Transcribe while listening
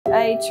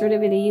I truly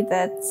believe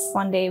that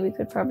one day we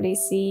could probably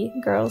see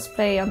girls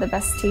play on the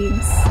best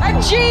teams. And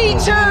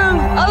G2,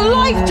 a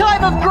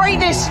lifetime of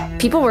greatness.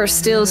 People were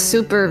still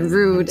super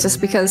rude just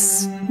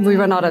because we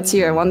were not a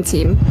tier 1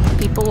 team.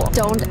 People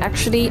don't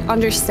actually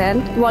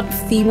understand what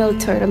female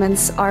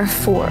tournaments are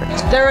for.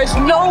 There is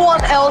no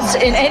one else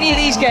in any of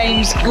these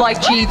games like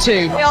G2.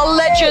 They are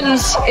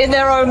legends in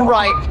their own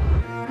right.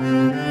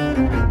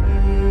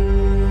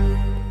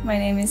 My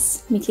name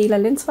is Michaela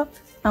Lindtrup.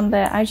 I'm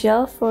the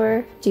IGL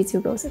for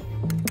G2 Gozen.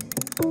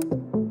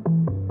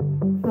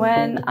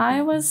 When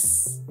I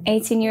was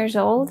 18 years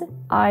old,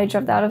 I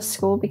dropped out of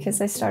school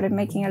because I started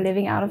making a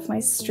living out of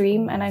my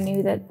stream, and I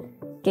knew that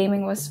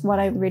gaming was what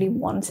I really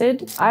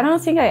wanted. I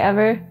don't think I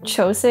ever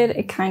chose it.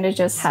 It kind of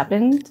just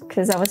happened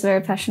because I was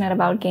very passionate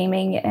about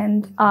gaming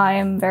and I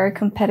am very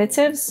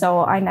competitive,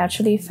 so I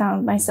naturally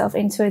found myself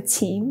into a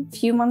team. A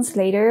few months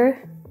later,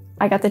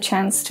 I got the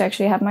chance to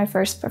actually have my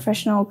first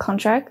professional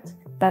contract.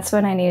 That's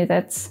when I knew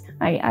that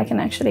I can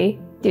actually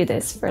do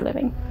this for a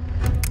living.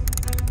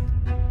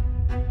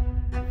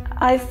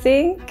 I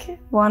think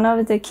one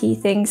of the key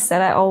things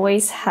that I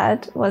always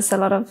had was a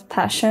lot of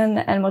passion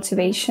and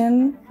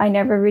motivation. I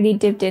never really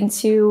dipped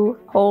into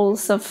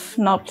holes of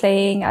not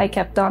playing. I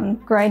kept on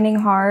grinding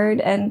hard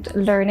and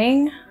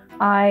learning.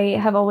 I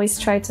have always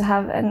tried to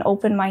have an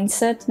open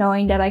mindset,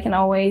 knowing that I can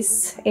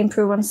always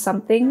improve on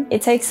something.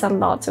 It takes a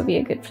lot to be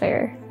a good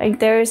player.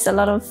 Like, there's a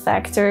lot of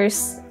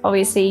factors.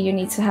 Obviously, you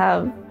need to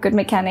have good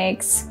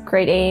mechanics,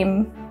 great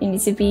aim. You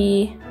need to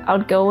be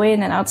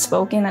outgoing and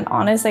outspoken and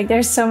honest. Like,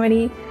 there's so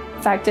many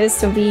factors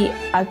to be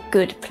a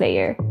good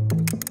player.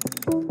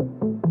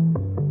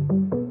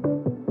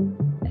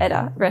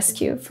 Edda,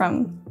 rescue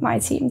from my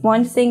team.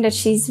 One thing that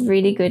she's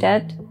really good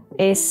at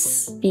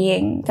is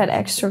being that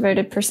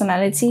extroverted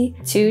personality.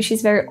 Two,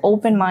 she's very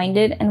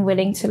open-minded and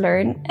willing to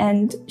learn,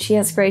 and she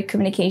has great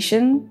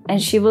communication,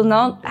 and she will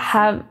not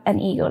have an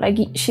ego. Like,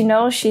 she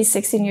knows she's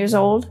 16 years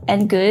old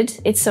and good.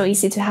 It's so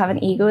easy to have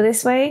an ego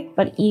this way,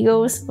 but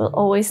egos will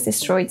always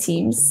destroy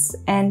teams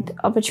and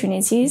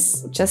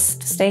opportunities.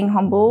 Just staying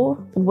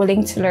humble,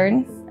 willing to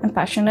learn, and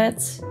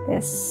passionate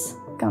is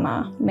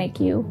gonna make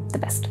you the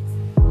best.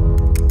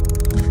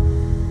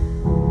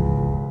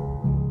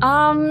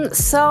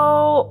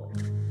 So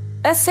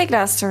let's take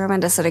last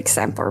tournament as an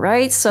example,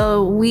 right?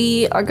 So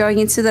we are going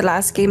into the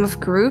last game of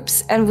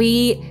groups and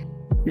we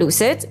lose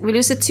it. We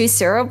lose it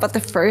 2-0, but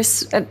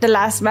the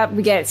last map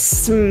we get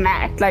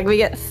smacked. Like, we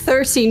get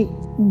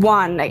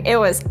 13-1. Like, it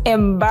was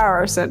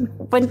embarrassing.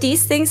 When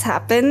these things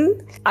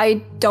happen,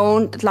 I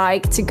don't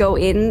like to go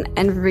in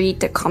and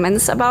read the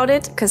comments about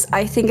it because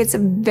I think it's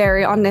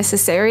very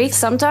unnecessary.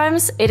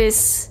 Sometimes it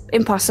is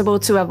impossible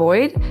to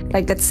avoid.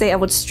 Like, let's say I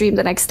would stream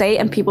the next day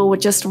and people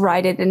would just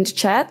write it in the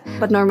chat.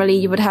 But normally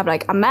you would have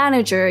like a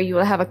manager, you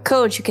will have a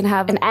coach, you can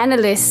have an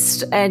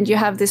analyst, and you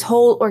have this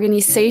whole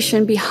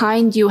organization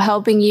behind you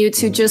helping you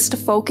to just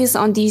focus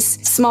on these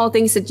small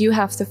things that you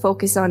have to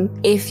focus on.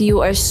 If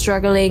you are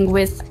struggling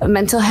with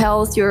mental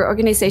health, your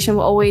organization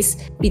will always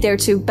be there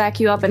to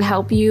back you up and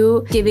help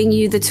you, giving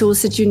you the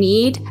tools that you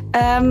need.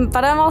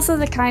 But I'm also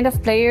the kind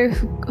of player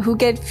who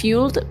get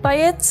fueled by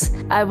it.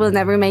 I will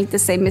never make the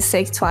same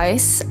mistake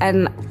twice,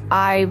 and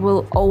I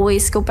will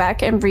always go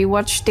back and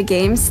rewatch the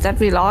games that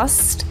we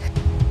lost.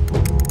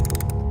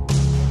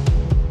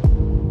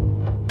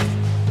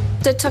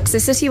 The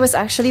toxicity was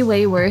actually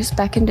way worse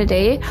back in the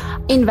day.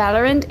 In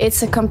VALORANT,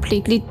 it's a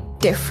completely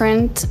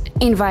different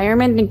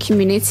environment and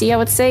community, I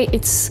would say.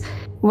 It's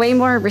way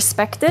more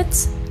respected,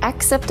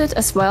 accepted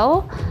as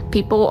well.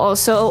 People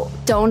also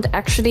don't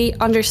actually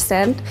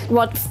understand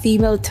what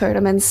female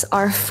tournaments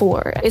are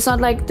for. It's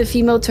not like the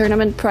female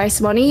tournament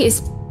prize money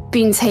is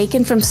being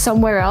taken from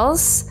somewhere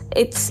else.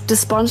 It's the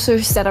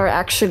sponsors that are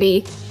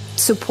actually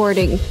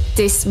supporting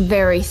this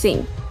very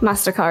thing.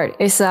 Mastercard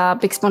is a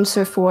big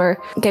sponsor for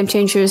Game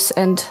Changers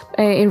and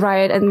in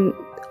Riot and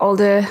all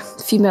the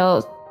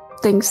female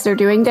things they're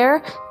doing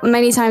there.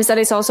 Many times that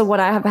is also what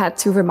I have had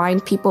to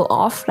remind people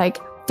of. Like,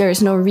 there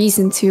is no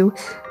reason to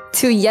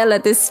yell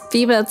at this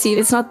female team.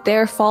 It's not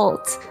their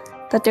fault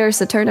that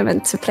there's a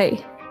tournament to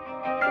play.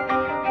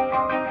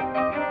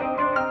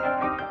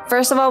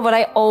 First of all, what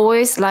I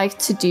always like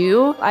to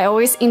do, I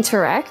always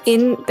interact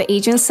in the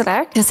agent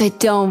select because I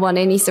don't want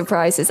any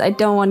surprises. I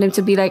don't want them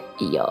to be like,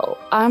 yo,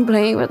 I'm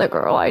playing with a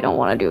girl. I don't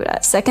want to do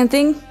that. Second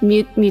thing,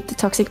 mute the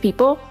toxic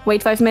people.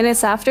 Wait 5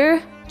 minutes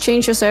after,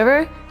 change your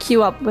server,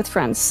 queue up with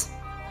friends.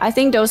 I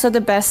think those are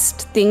the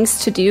best things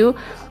to do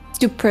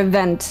to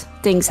prevent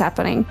things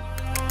happening.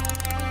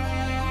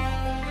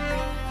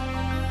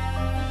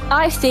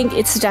 I think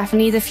it's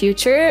definitely the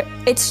future.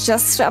 It's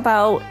just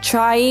about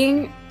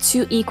trying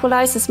to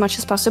equalize as much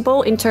as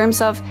possible in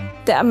terms of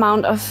the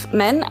amount of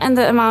men and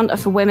the amount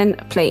of women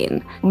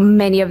playing.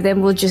 Many of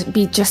them will just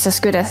be just as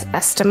good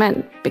as the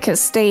men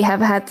because they have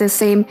had the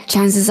same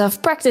chances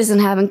of practice and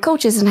having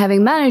coaches and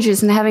having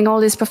managers and having all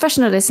this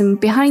professionalism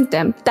behind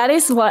them. That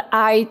is what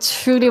I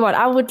truly want.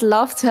 I would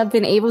love to have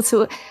been able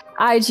to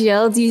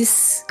IGL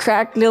these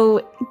cracked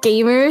little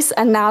gamers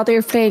and now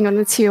they're playing on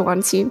the tier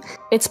 1 team.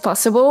 It's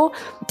possible.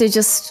 They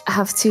just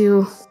have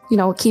to you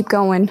know, keep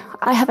going.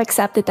 I have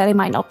accepted that it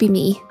might not be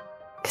me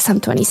because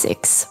I'm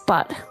 26,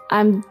 but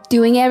I'm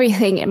doing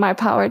everything in my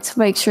power to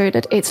make sure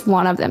that it's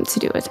one of them to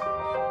do it.